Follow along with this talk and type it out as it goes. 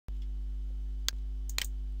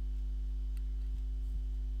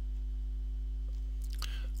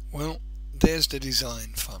Well, there's the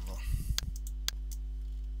design funnel.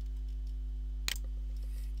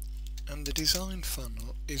 And the design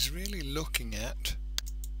funnel is really looking at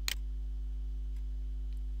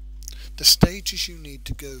the stages you need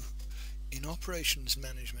to go in Operations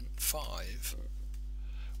Management 5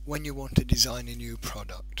 when you want to design a new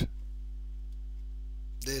product.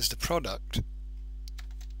 There's the product,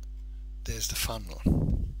 there's the funnel.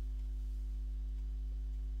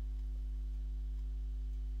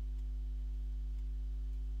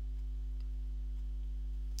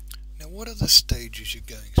 Now, what are the stages you're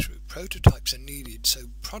going through? Prototypes are needed so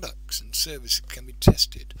products and services can be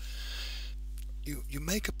tested. You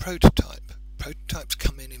make a prototype. Prototypes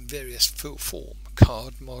come in various form: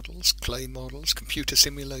 card models, clay models, computer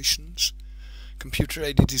simulations.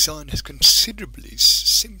 Computer-aided design has considerably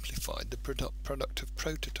simplified the product of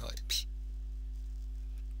prototypes.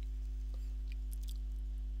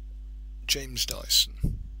 James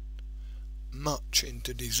Dyson, much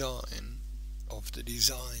into design of the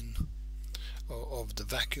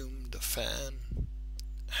vacuum, the fan,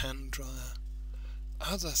 hand dryer,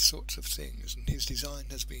 other sorts of things, and his design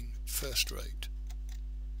has been first rate.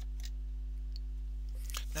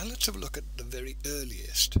 Now let's have a look at the very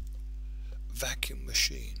earliest vacuum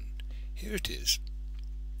machine. Here it is,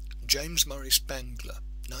 James Murray Spangler,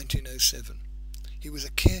 1907. He was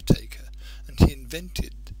a caretaker and he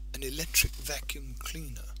invented an electric vacuum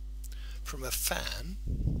cleaner from a fan.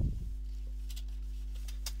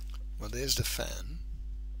 Well, there's the fan,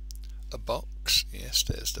 a box, yes,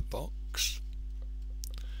 there's the box,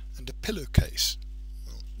 and a pillowcase.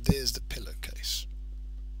 Well, there's the pillowcase.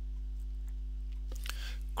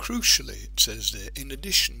 Crucially, it says there, in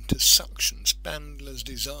addition to suction, Spangler's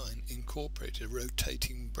design incorporated a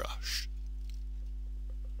rotating brush.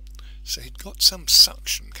 So he'd got some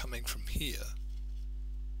suction coming from here.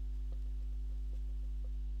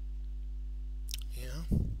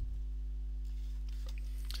 Yeah.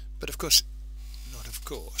 But of course,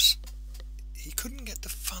 he couldn't get the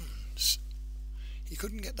funds. He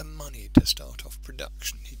couldn't get the money to start off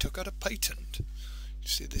production. He took out a patent. You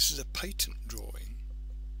see, this is a patent drawing.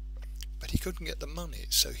 But he couldn't get the money,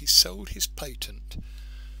 so he sold his patent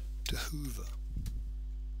to Hoover.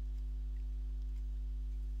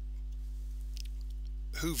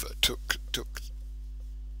 Hoover took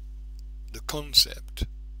the concept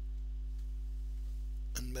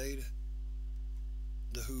and made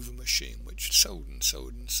the Hoover machine, which sold and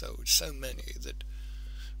sold and sold, so many that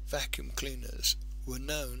vacuum cleaners were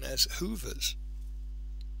known as Hoovers.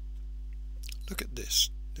 Look at this.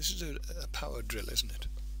 This is a power drill, isn't it?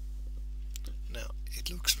 Now, it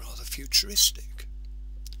looks rather futuristic.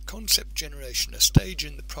 Concept generation, a stage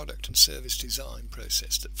in the product and service design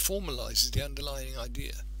process that formalizes the underlying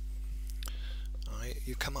idea.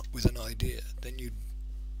 You come up with an idea, then you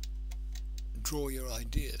draw your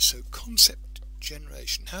idea. So concept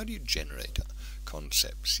generation, how do you generate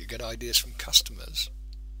concepts? You get ideas from customers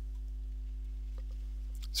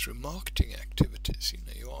through marketing activities.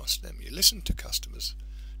 You ask them, you listen to customers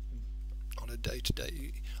on a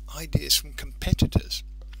day-to-day. Ideas from competitors.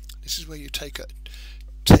 This is where you take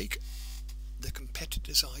the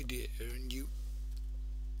competitor's idea and you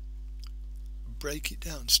break it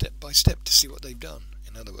down step by step to see what they've done.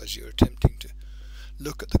 In other words, you're attempting to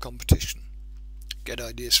look at the competition, get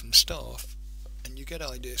ideas from staff, and you get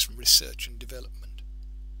ideas from research and development.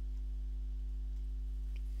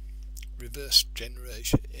 Reverse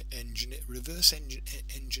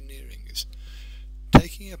engineering is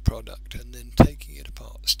taking a product and then taking it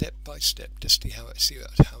apart step by step to see how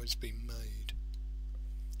it's been made.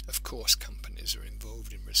 Of course, companies are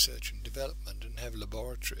involved in research and development and have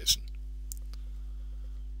laboratories.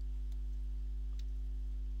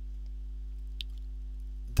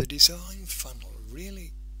 The design funnel,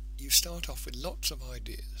 really, you start off with lots of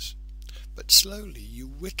ideas, but slowly you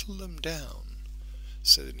whittle them down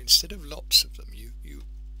so that instead of lots of them, you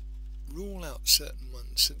rule out certain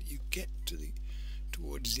ones so that you get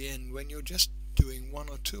towards the end when you're just doing one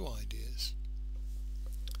or two ideas.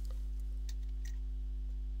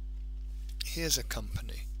 Here's a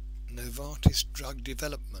company, Novartis Drug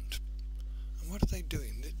Development. And what are they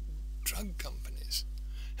doing? The drug companies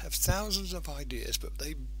have thousands of ideas, but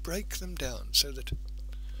they break them down so that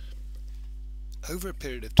over a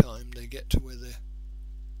period of time they get to where they're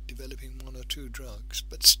developing one or two drugs,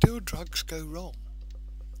 but still drugs go wrong,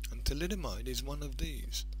 and thalidomide is one of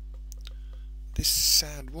these. This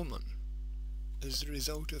sad woman is the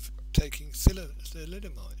result of taking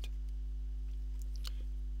thalidomide.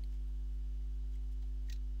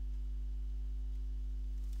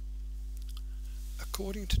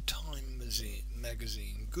 According to Time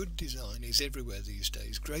magazine, good design is everywhere these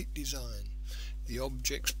days. Great design, the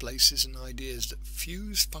objects, places and ideas that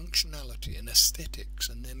fuse functionality and aesthetics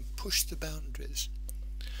and then push the boundaries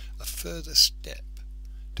a further step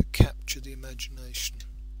to capture the imagination.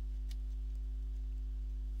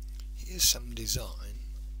 Here's some design.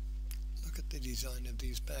 Look at the design of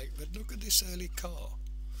these bags, but look at this early car.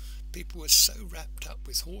 People were so wrapped up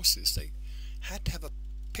with horses they had to have a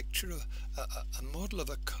picture of a model of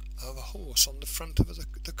a horse on the front of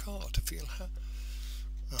the car to feel how.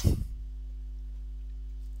 Oh.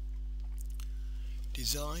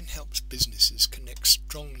 Design helps businesses connect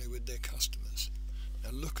strongly with their customers.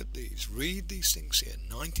 Now look at these, read these things here.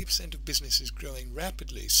 90% of businesses growing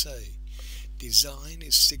rapidly say design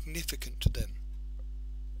is significant to them.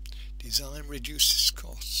 Design reduces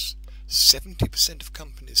costs. 70% of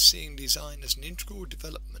companies seeing design as an integral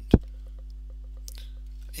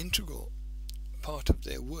part of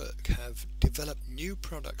their work have developed new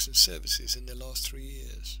products and services in the last 3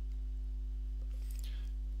 years.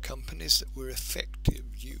 Companies that were effective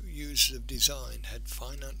users of design had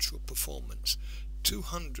financial performance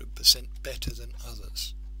 200% better than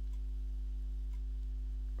others.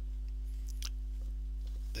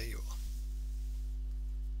 There you are.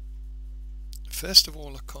 First of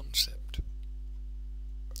all, a concept.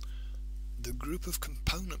 The group of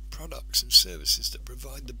component products and services that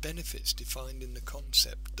provide the benefits defined in the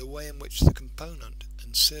concept, the way in which the component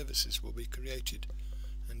and services will be created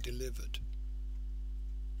and delivered.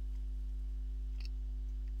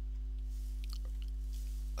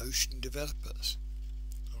 Ocean developers.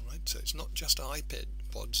 Alright, so it's not just iPad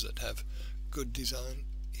pods that have good design.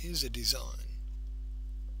 Here's a design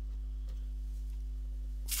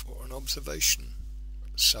for an observation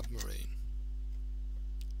submarine.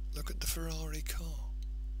 Look at the Ferrari car.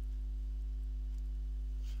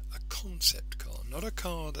 A concept car, not a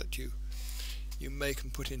car that you make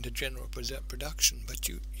and put into general production, but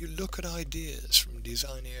you look at ideas from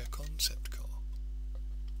designing a concept car.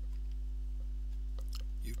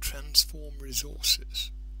 You transform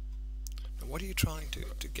resources. And what are you trying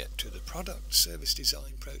to get to? The product service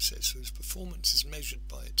design process whose performance is measured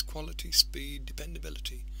by its quality, speed,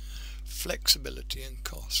 dependability, flexibility and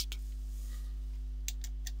cost.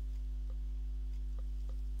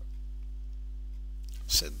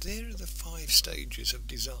 So there are the 5 stages of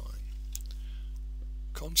design.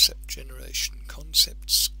 Concept generation, concept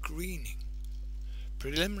screening,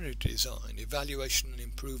 preliminary design, evaluation and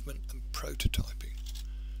improvement, and prototyping.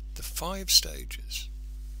 The 5 stages.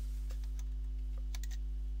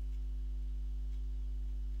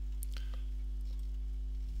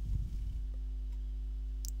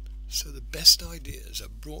 So the best ideas are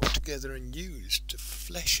brought together and used to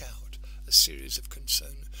flesh out a series of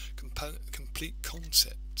complete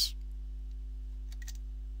concepts.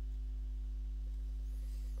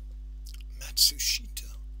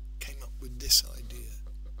 Matsushita came up with this idea.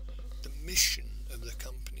 The mission of the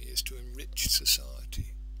company is to enrich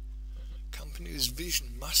society. Company's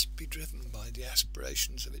vision must be driven by the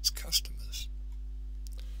aspirations of its customers.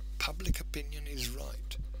 Public opinion is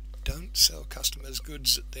right. Don't sell customers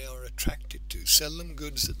goods that they are attracted to. Sell them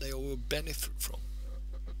goods that they will benefit from.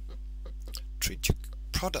 Treat your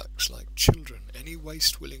products like children. Any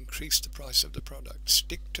waste will increase the price of the product.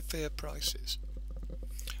 Stick to fair prices.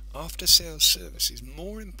 After-sales service is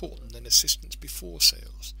more important than assistance before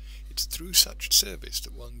sales. It's through such service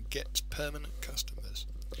that one gets permanent customers.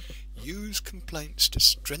 Use complaints to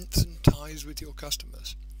strengthen ties with your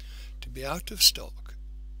customers. To be out of stock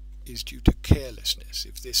is due to carelessness.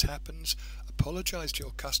 If this happens, apologize to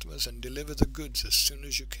your customers and deliver the goods as soon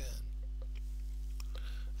as you can.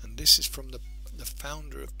 And this is from the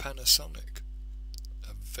founder of Panasonic,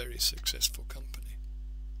 a very successful company.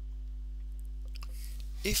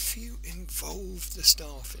 If you involve the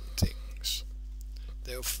staff in things,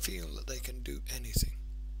 they'll feel that they can do anything.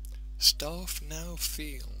 Staff now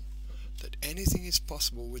feel that anything is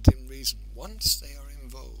possible within reason once they are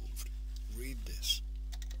involved. Read this.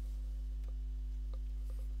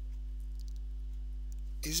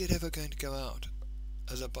 Is it ever going to go out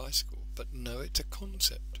as a bicycle? But no, it's a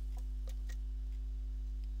concept.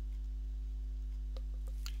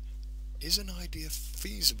 Is an idea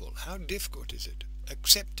feasible? How difficult is it?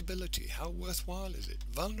 Acceptability, how worthwhile is it?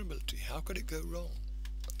 Vulnerability, how could it go wrong?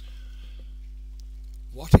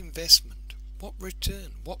 What investment? What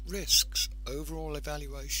return? What risks? Overall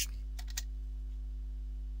evaluation.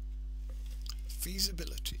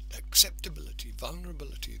 Feasibility, acceptability,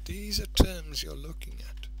 vulnerability, these are terms you're looking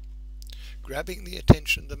at. Grabbing the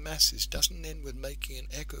attention of the masses doesn't end with making an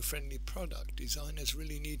eco-friendly product. Designers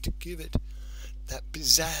really need to give it that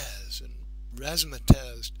pizzazz and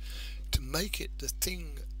razzmatazz to to make it the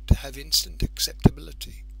thing to have instant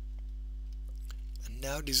acceptability. And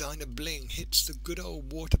now designer bling hits the good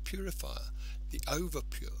old water purifier, the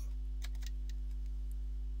overpure.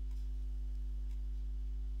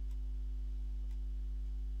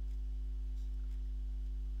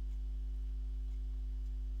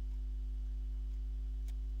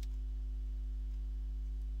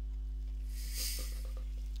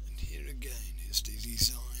 And here again is the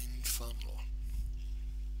design funnel.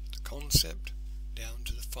 The concept down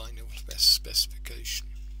to the final specification.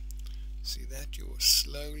 See that? You're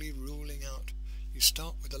slowly ruling out. You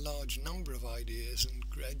start with a large number of ideas and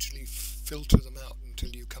gradually filter them out until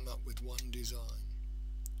you come up with one design.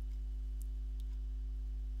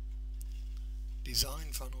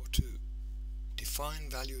 Design funnel 2. Define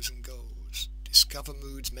values and goals. Discover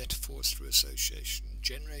moods, metaphors through association.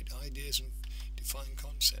 Generate ideas and define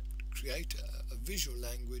concept. Create a visual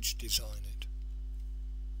language, design it.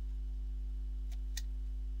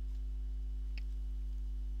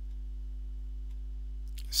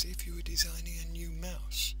 See if you were designing a new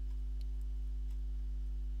mouse.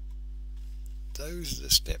 Those are the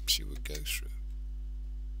steps you would go through.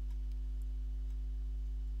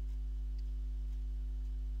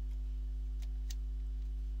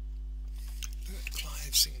 Look at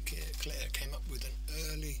Clive Sinclair came up with an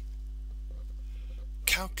early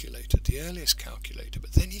calculator, the earliest calculator,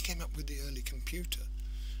 but then he came up with the early computer,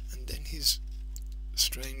 and then his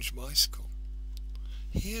strange bicycle.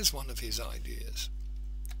 Here's one of his ideas.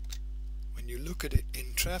 When you look at it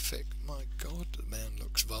in traffic, my God, the man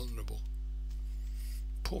looks vulnerable.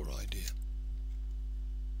 Poor idea.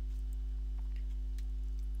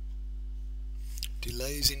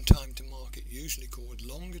 Delays in time to market, usually called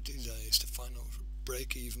longer delays to final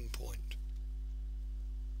break-even point.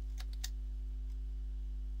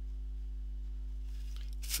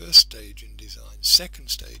 First stage in design, second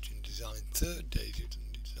stage in design, third stage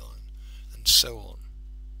in design, and so on.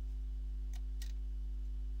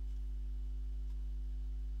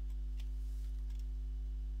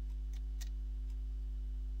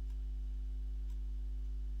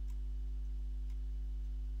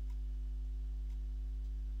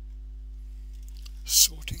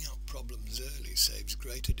 Sorting out problems early saves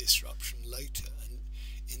greater disruption later and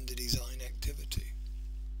in the design activity.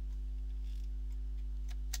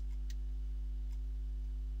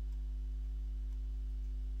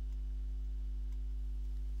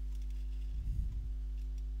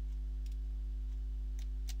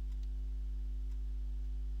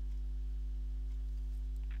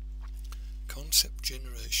 Concept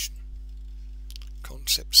generation,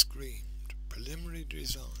 concept screened, preliminary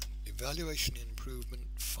design, evaluation and improvement,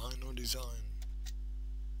 final design.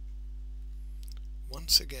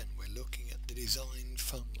 Once again we're looking at the design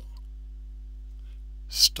funnel.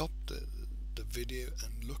 Stop the video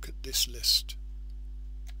and look at this list.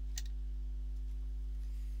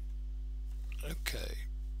 Okay.